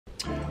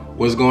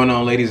What's going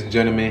on, ladies and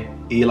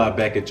gentlemen? Eli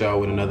back at y'all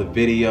with another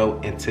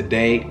video, and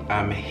today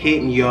I'm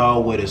hitting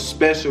y'all with a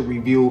special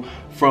review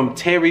from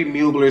Terry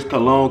Mugler's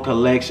cologne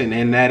collection,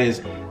 and that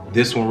is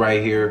this one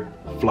right here,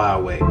 Fly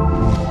Away.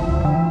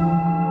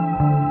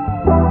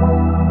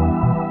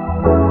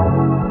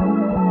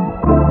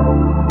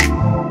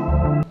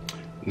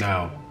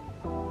 Now,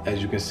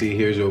 as you can see,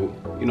 here's your,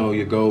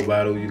 your gold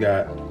bottle. You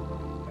got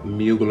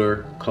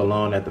Mugler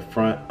cologne at the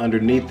front.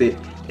 Underneath it,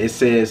 it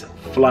says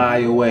Fly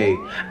Away.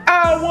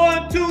 I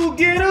want to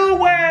get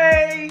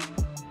away.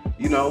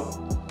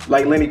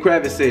 Like Lenny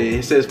Kravitz said,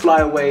 it says Fly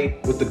Away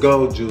with the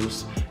gold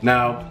juice.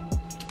 Now,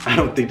 I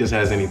don't think this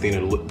has anything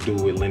to do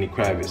with Lenny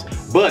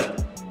Kravitz,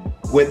 but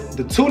with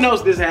the two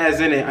notes this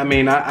has in it,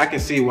 I can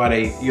see why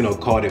they,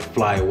 called it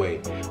Fly Away.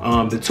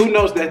 The two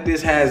notes that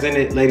this has in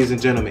it, ladies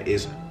and gentlemen,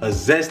 is a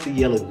zesty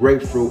yellow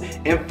grapefruit.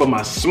 And for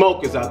my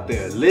smokers out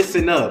there,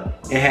 listen up.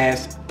 It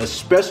has a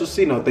special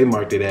C note, they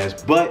marked it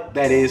as, but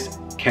that is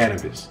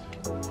cannabis.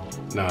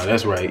 No,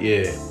 that's right,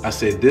 yeah. I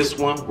said this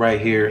one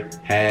right here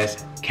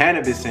has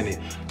cannabis in it.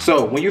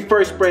 So when you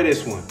first spray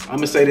this one, I'm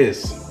gonna say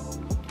this.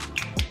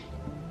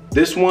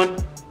 This one,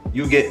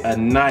 you get a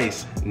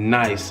nice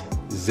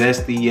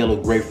zesty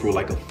yellow grapefruit,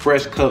 like a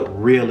fresh cut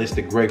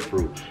realistic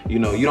grapefruit. You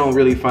don't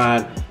really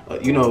find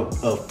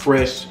a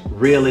fresh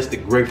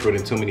realistic grapefruit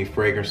in too many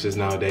fragrances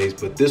nowadays,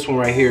 but this one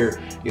right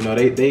here,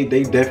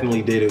 they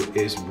definitely did it.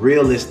 It's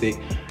realistic,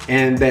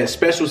 and that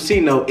special C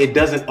note, it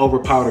doesn't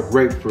overpower the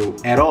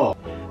grapefruit at all.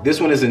 This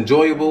one is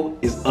enjoyable,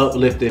 it's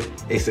uplifting,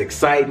 it's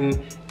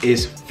exciting,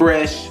 it's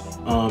fresh,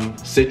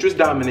 citrus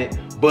dominant,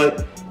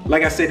 but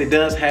like I said, it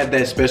does have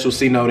that special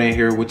C note in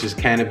here, which is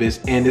cannabis,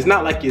 and it's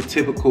not like your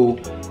typical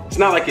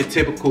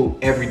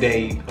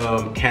everyday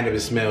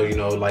cannabis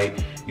smell. Like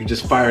you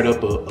just fired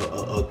up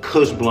a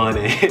Kush blunt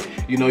and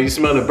you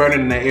smell it burning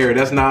in the air.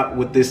 That's not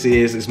what this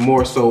is. It's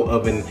more so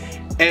of an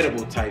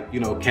edible type,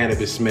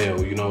 cannabis smell.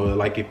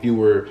 Like if you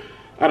were,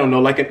 I don't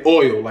know, like an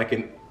oil, like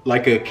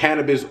a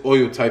cannabis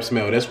oil type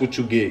smell. That's what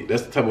you get.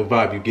 That's the type of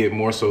vibe you get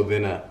more so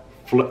than a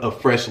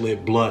fresh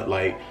lit blunt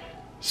like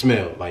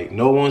smell. Like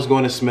no one's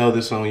going to smell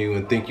this on you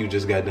and think you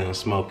just got done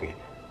smoking.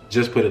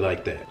 Just put it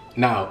like that.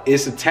 Now,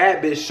 it's a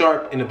tad bit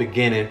sharp in the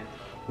beginning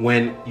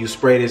when you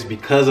spray this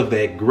because of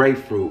that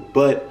grapefruit,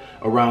 but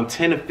around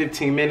 10 to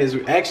 15 minutes,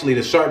 actually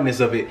the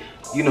sharpness of it,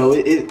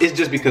 it's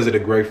just because of the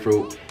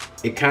grapefruit.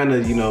 It kind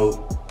of,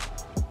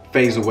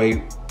 fades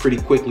away pretty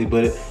quickly,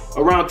 but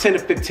around 10 to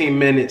 15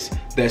 minutes,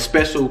 that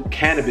special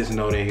cannabis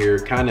note in here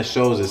kind of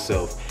shows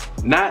itself.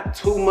 Not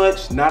too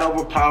much, not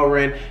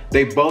overpowering.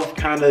 They both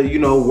kind of,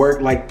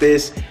 work like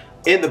this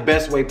in the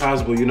best way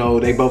possible.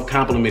 They both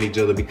complement each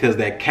other because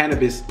that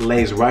cannabis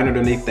lays right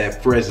underneath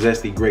that fresh,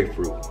 zesty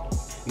grapefruit.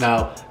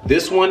 Now,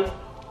 this one,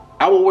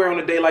 I will wear on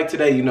a day like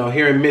today.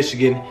 Here in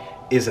Michigan,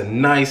 is a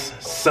nice,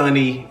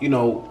 sunny,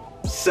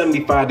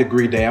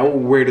 75-degree day. I will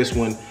wear this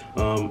one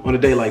on a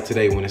day like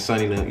today when it's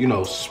sunny,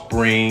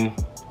 spring.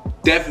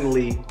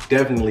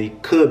 Definitely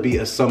could be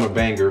a summer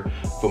banger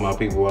for my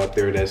people out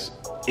there that's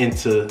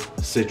into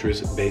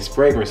citrus-based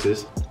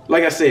fragrances.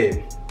 Like I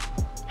said,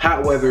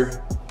 hot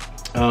weather,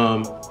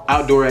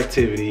 outdoor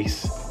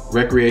activities,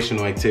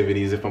 recreational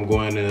activities. If I'm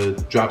going to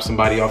drop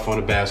somebody off on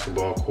a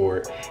basketball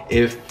court,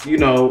 if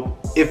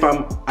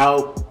I'm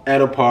out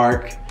at a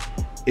park,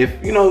 if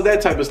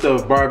that type of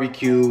stuff,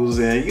 barbecues,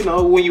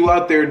 and when you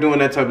out there doing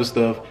that type of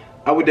stuff,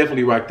 I would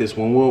definitely rock this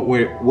one.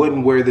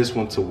 Wouldn't wear this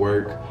one to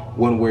work,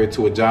 wouldn't wear it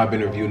to a job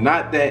interview.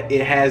 Not that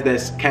it has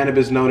that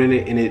cannabis note in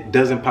it and it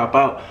doesn't pop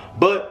out,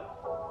 but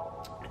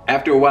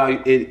after a while,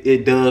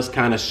 it does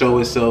kind of show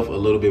itself a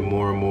little bit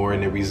more and more,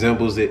 and it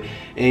resembles it.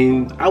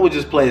 And I would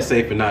just play it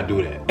safe and not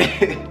do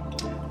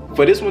that.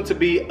 For this one to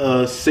be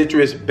a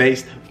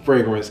citrus-based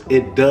fragrance,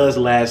 it does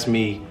last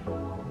me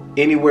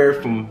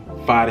anywhere from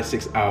 5 to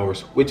 6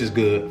 hours, which is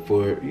good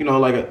for,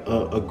 like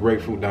a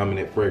grapefruit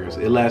dominant fragrance.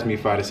 It lasts me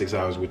 5 to 6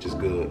 hours, which is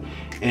good.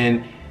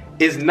 And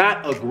it's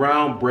not a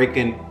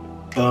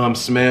groundbreaking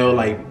smell.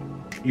 Like,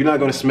 you're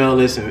not gonna smell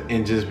this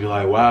and just be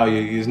like, wow,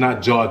 it's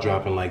not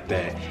jaw-dropping like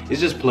that.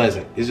 It's just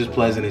pleasant. It's just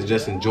pleasant. It's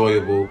just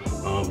enjoyable.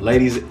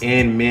 Ladies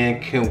and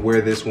men can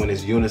wear this one.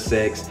 It's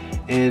unisex.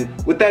 And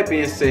with that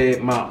being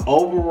said, my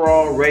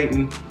overall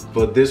rating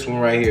for this one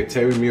right here,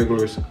 Terry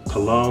Mugler's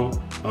cologne,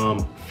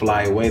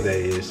 Fly Away that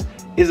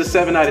is a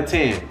 7 out of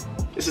 10.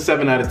 It's a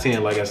 7 out of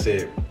 10, like I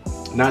said.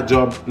 Not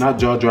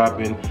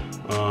jaw-dropping.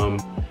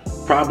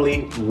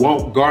 Probably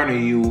won't garner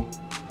you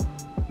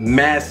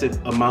massive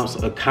amounts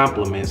of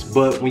compliments,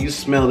 but when you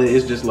smell it,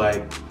 it's just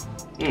like,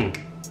 it's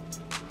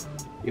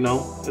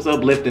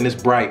uplifting,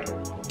 it's bright,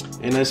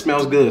 and it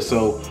smells good.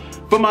 So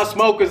for my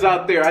smokers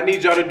out there, I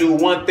need y'all to do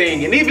one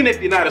thing, and even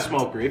if you're not a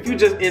smoker, if you're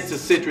just into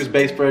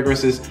citrus-based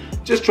fragrances,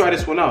 just try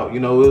this one out.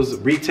 It was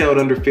retailed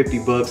under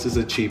 50 bucks, it's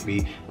a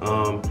cheapie,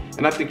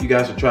 and I think you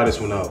guys should try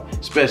this one out,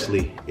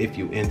 especially if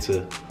you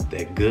into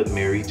that good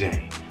Mary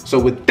Jane. So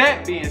with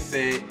that being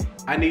said,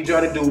 I need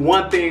y'all to do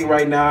one thing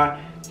right now,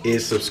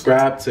 is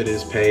subscribe to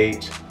this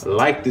page,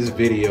 like this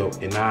video,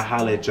 and I'll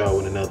holler at y'all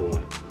with another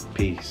one.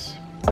 Peace.